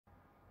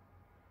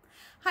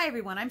Hi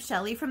everyone, I'm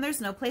Shelly from There's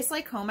No Place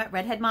Like Home at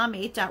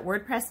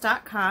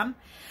redheadmom8.wordpress.com.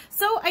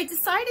 So I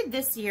decided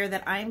this year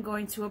that I'm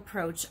going to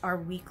approach our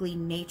weekly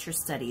nature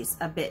studies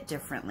a bit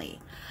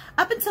differently.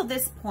 Up until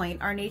this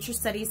point, our nature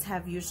studies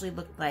have usually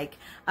looked like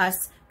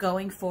us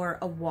going for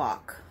a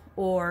walk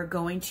or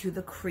going to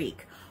the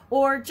creek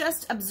or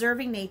just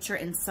observing nature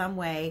in some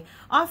way,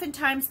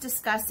 oftentimes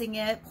discussing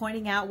it,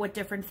 pointing out what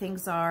different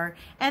things are,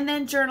 and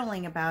then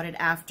journaling about it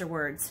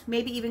afterwards,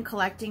 maybe even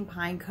collecting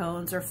pine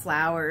cones or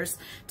flowers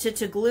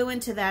to glue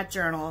into that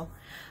journal.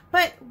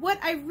 But what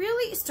I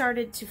really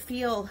started to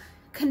feel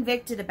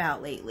convicted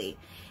about lately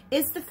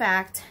is the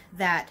fact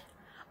that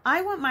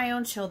I want my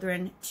own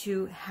children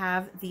to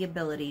have the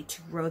ability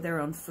to grow their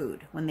own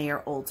food when they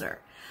are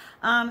older.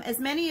 As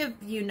many of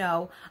you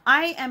know,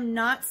 I am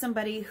not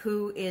somebody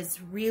who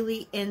is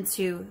really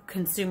into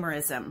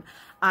consumerism.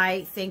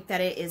 I think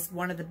that it is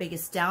one of the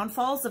biggest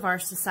downfalls of our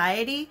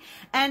society.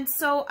 And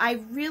so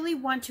I really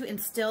want to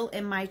instill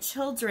in my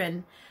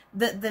children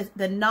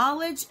the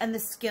knowledge and the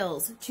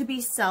skills to be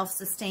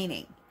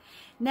self-sustaining.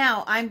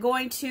 Now, I'm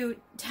going to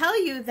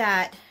tell you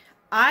that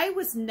I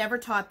was never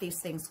taught these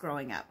things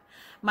growing up.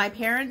 My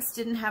parents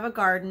didn't have a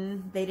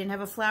garden. They didn't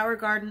have a flower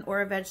garden or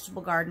a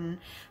vegetable garden.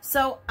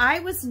 So I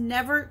was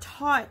never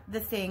taught the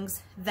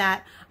things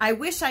that I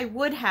wish I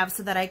would have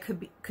so that I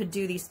could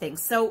do these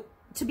things. So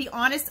to be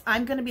honest,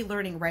 I'm going to be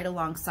learning right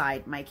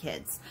alongside my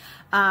kids.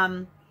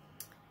 And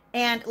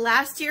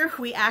last year,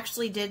 we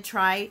actually did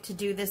try to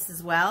do this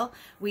as well.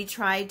 We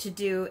tried to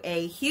do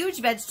a huge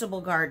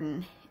vegetable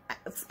garden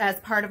as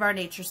part of our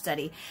nature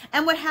study.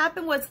 And what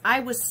happened was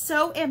I was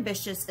so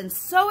ambitious and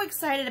so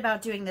excited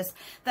about doing this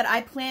that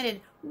I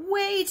planted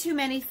way too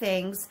many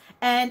things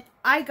and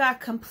I got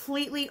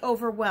completely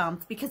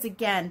overwhelmed because,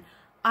 again,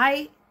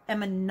 I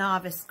am a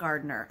novice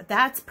gardener.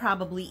 That's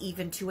probably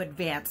even too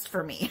advanced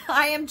for me.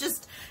 I am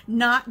just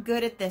not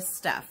good at this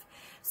stuff.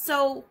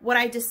 So what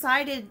I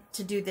decided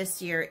to do this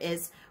year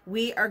is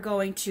we are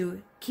going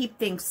to keep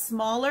things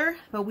smaller,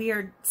 but we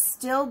are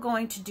still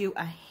going to do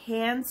a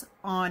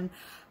hands-on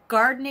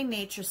gardening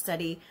nature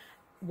study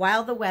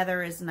while the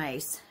weather is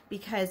nice,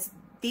 because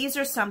these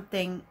are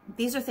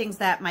things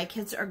that my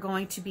kids are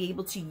going to be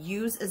able to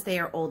use as they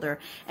are older,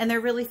 and they're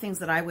really things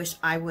that I wish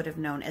I would have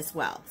known as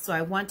well. So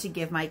I want to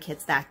give my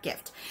kids that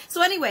gift.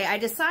 So anyway, I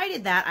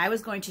decided that I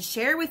was going to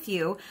share with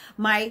you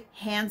my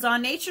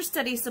hands-on nature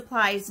study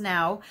supplies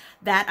now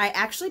that I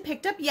actually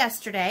picked up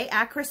yesterday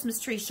at Christmas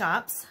Tree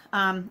Shops.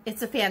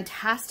 It's a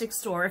fantastic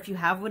store if you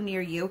have one near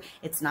you.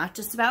 It's not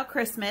just about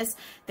Christmas.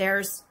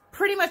 There's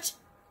pretty much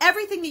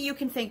everything that you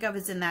can think of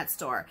is in that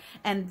store,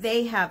 and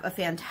they have a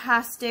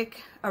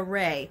fantastic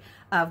array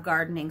of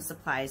gardening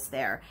supplies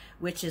there,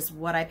 which is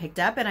what I picked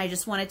up. And I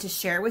just wanted to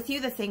share with you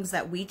the things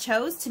that we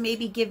chose to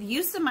maybe give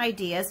you some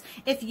ideas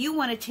if you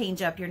want to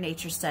change up your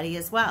nature study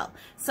as well.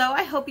 So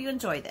I hope you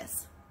enjoy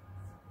this.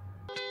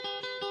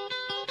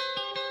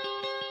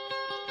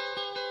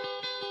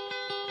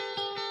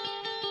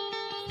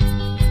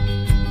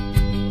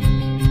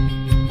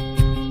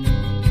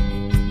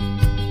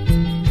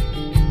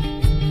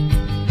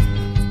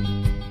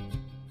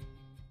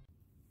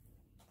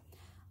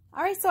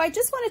 So I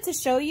just wanted to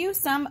show you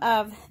some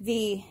of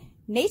the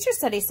nature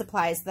study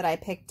supplies that I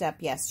picked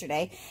up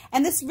yesterday.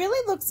 And this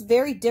really looks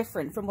very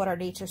different from what our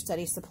nature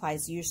study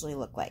supplies usually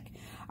look like.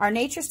 Our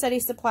nature study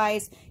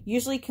supplies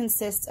usually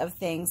consist of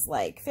things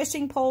like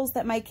fishing poles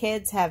that my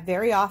kids have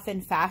very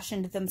often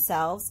fashioned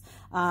themselves.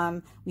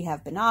 We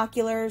have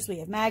binoculars, we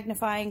have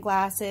magnifying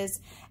glasses.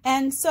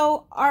 And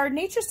so our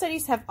nature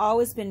studies have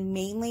always been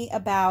mainly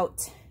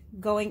about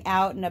going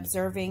out and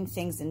observing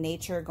things in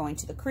nature, going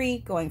to the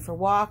creek, going for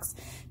walks,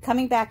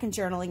 coming back and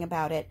journaling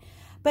about it.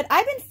 But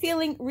I've been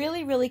feeling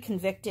really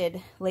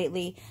convicted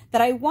lately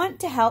that I want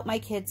to help my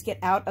kids get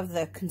out of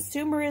the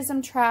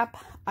consumerism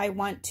trap. I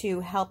want to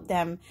help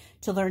them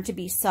to learn to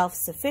be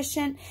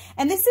self-sufficient.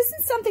 And this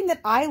isn't something that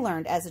I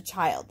learned as a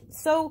child.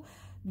 So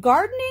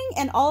gardening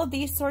and all of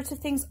these sorts of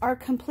things are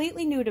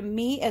completely new to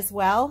me as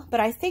well, but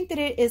I think that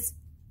it is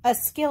a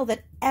skill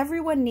that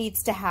everyone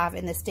needs to have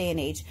in this day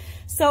and age.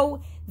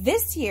 So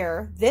this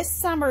year, this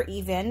summer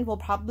even, we'll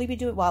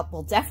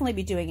definitely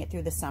be doing it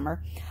through the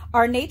summer.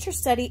 Our nature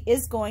study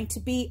is going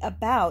to be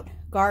about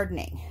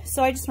gardening.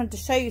 So I just wanted to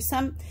show you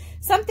some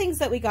things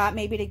that we got,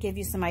 maybe to give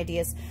you some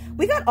ideas.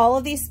 We got all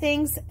of these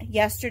things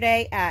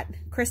yesterday at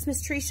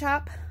Christmas Tree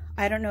Shop.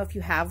 I don't know if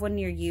you have one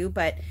near you,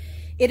 but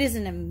it is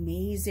an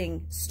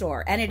amazing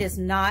store, and it is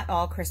not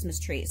all Christmas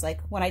trees.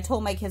 Like when I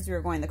told my kids we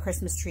were going to the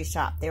Christmas Tree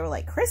Shop, they were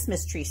like,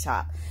 Christmas Tree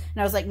Shop?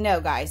 And I was like,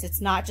 no guys,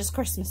 it's not just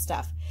Christmas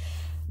stuff.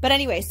 But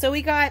anyway, so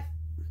we got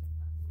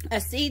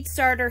a seed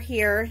starter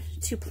here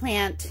to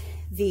plant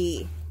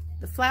the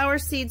flower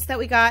seeds that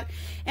we got,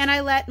 and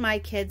I let my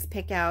kids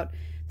pick out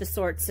the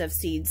sorts of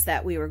seeds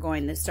that we were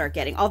going to start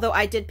getting. Although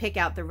I did pick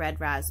out the red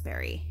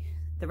raspberries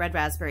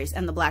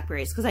and the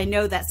blackberries, because I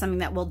know that's something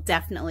that we'll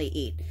definitely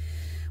eat.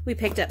 We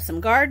picked up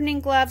some gardening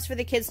gloves for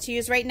the kids to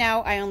use. Right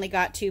now, I only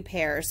got 2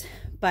 pairs,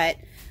 but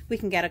we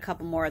can get a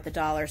couple more at the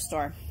dollar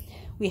store.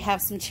 We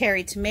have some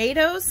cherry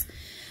tomatoes.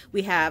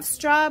 We have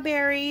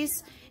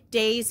strawberries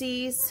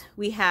daisies,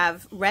 we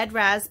have red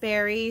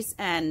raspberries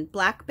and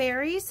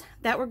blackberries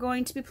that we're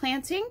going to be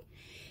planting,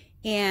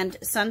 and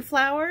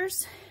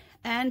sunflowers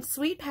and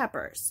sweet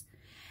peppers.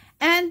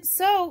 And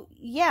so,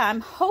 yeah,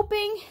 I'm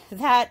hoping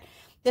that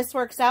this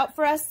works out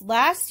for us.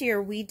 Last year,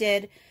 we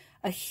did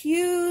a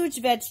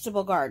huge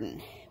vegetable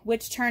garden,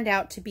 which turned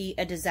out to be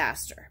a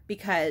disaster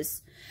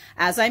because,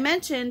 as I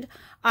mentioned,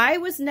 I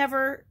was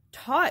never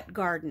taught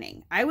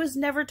gardening. I was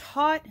never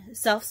taught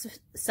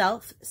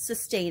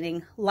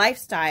self-sustaining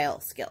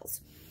lifestyle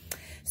skills.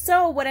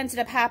 So what ended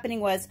up happening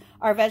was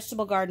our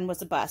vegetable garden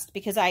was a bust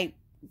because I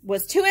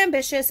was too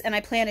ambitious and I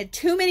planted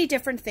too many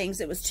different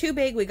things. It was too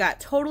big. We got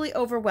totally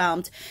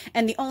overwhelmed.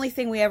 And the only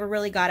thing we ever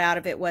really got out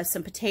of it was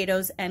some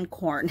potatoes and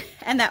corn.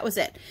 And that was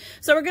it.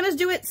 So we're going to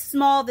do it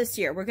small this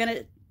year. We're going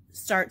to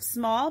start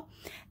small.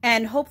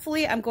 And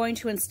hopefully I'm going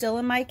to instill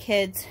in my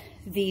kids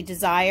the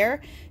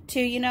desire to,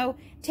 you know,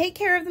 take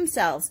care of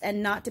themselves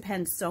and not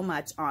depend so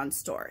much on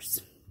stores.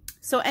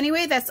 So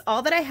anyway, that's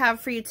all that I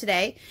have for you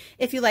today.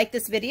 If you like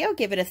this video,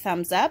 give it a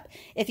thumbs up.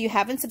 If you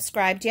haven't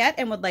subscribed yet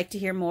and would like to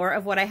hear more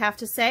of what I have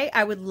to say,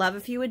 I would love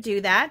if you would do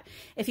that.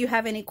 If you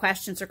have any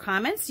questions or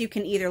comments, you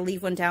can either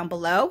leave one down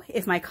below.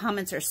 If my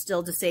comments are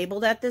still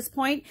disabled at this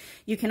point,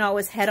 you can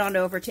always head on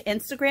over to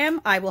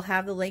Instagram. I will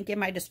have the link in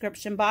my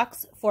description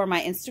box for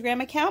my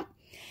Instagram account.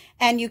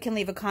 And you can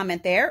leave a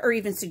comment there or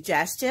even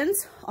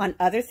suggestions on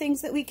other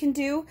things that we can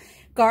do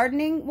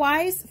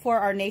gardening-wise for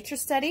our nature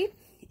study.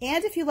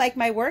 And if you like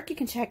my work, you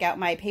can check out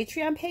my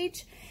Patreon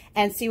page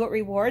and see what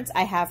rewards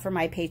I have for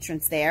my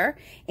patrons there.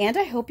 And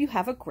I hope you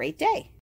have a great day.